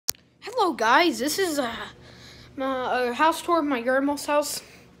Hello guys, this is a house tour of my grandma's house.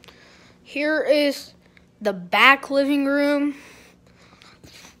 Here is the back living room.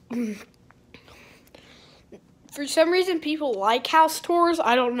 For some reason people like house tours,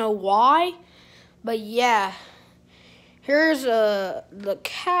 I don't know why, but yeah. Here's the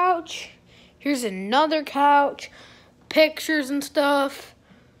couch, here's another couch, pictures and stuff,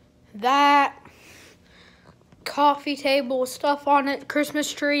 that coffee table with stuff on it,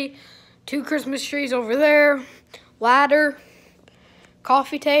 Christmas tree, 2 Christmas trees over there, ladder,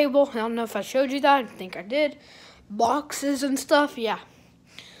 coffee table. I don't know if I showed you that. I think I did. Boxes and stuff, yeah.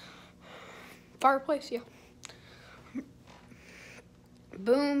 Fireplace, yeah.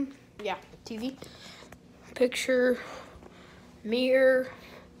 Boom, yeah. TV, picture, mirror.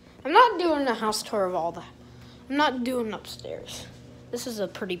 I'm not doing a house tour of all that. I'm not doing upstairs. This is a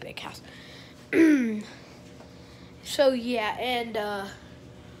pretty big house. So yeah, and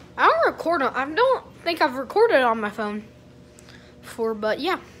I don't think I've recorded on my phone before, but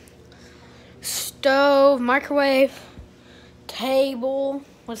yeah. Stove, microwave, table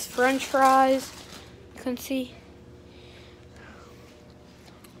with French fries. You can see.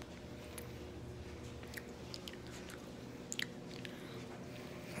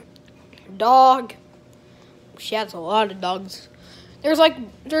 Dog. She has a lot of dogs. There's like,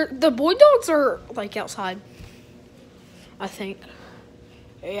 the boy dogs are like outside, I think.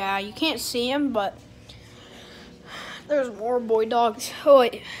 Yeah, you can't see them, but there's more boy dogs. Oh,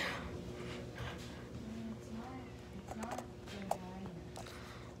 wait.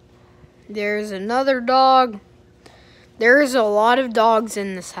 There's another dog. There's a lot of dogs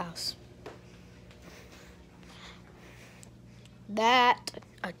in this house. That,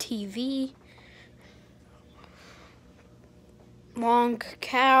 a TV, long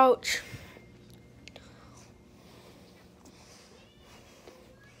couch.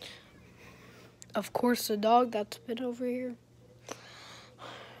 Of course, the dog that's been over here.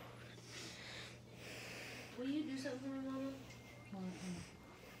 Will you do something for me, Mama?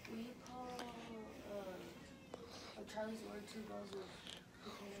 Will you call Charlie's Word 2 Girls with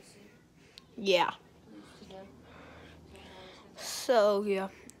KFC? Yeah. So yeah,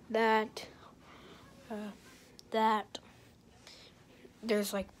 that.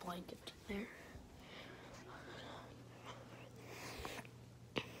 There's like blankets in there.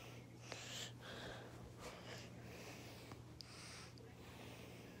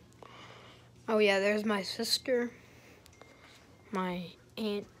 Oh yeah, there's my sister, my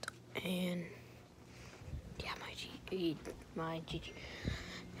aunt, and yeah, my Gigi.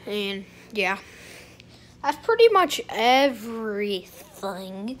 And yeah, that's pretty much everything.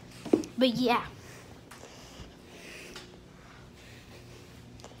 But yeah.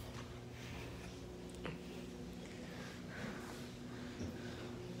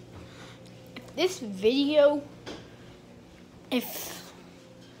 This video, if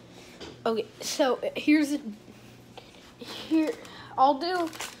if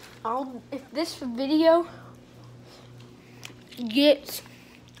this video gets,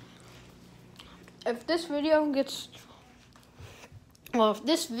 if this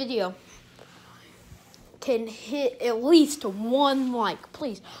video can hit at least 1 like,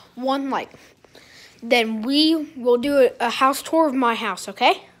 please, 1 like, then we will do a house tour of my house,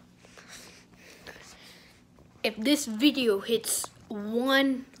 okay? If this video hits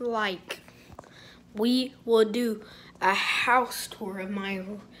 1 like, we will do a house tour of my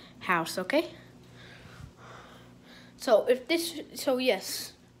house, okay? So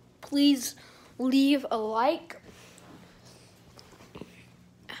yes, please leave a like.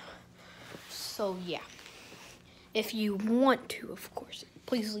 So yeah, if you want to, of course,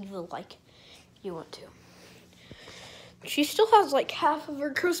 please leave a like if you want to. She still has like half of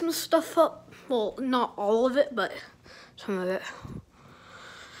her Christmas stuff up. Well, not all of it, but some of it.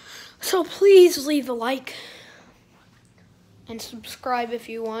 So please leave a like and subscribe if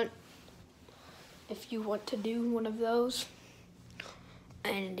you want to do one of those.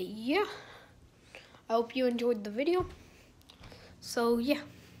 And yeah, I hope you enjoyed the video. So yeah,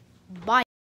 bye.